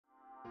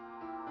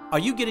Are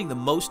you getting the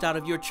most out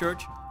of your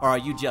church, or are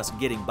you just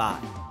getting by?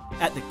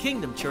 At the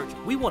Kingdom Church,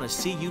 we want to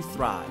see you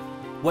thrive.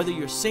 Whether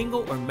you're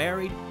single or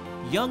married,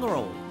 young or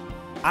old,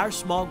 our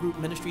small group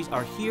ministries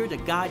are here to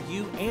guide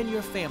you and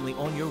your family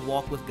on your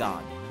walk with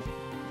God.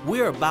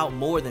 We're about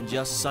more than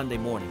just Sunday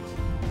mornings.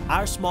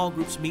 Our small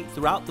groups meet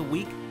throughout the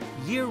week,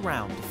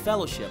 year-round, to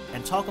fellowship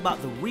and talk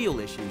about the real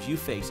issues you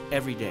face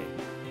every day.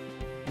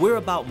 We're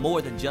about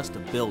more than just a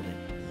building.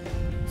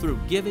 Through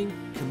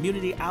giving,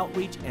 community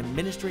outreach, and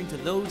ministering to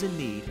those in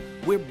need,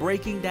 we're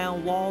breaking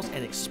down walls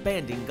and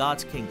expanding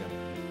God's kingdom.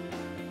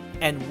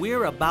 And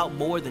we're about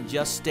more than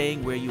just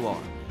staying where you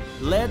are.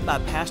 Led by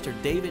Pastor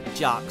David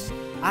Jocks,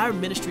 our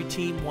ministry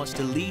team wants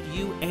to lead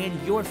you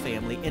and your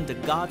family into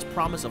God's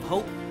promise of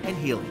hope and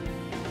healing.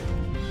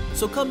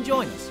 So come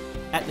join us.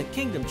 At the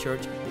Kingdom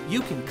Church, you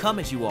can come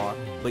as you are,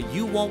 but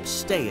you won't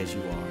stay as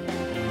you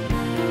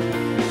are.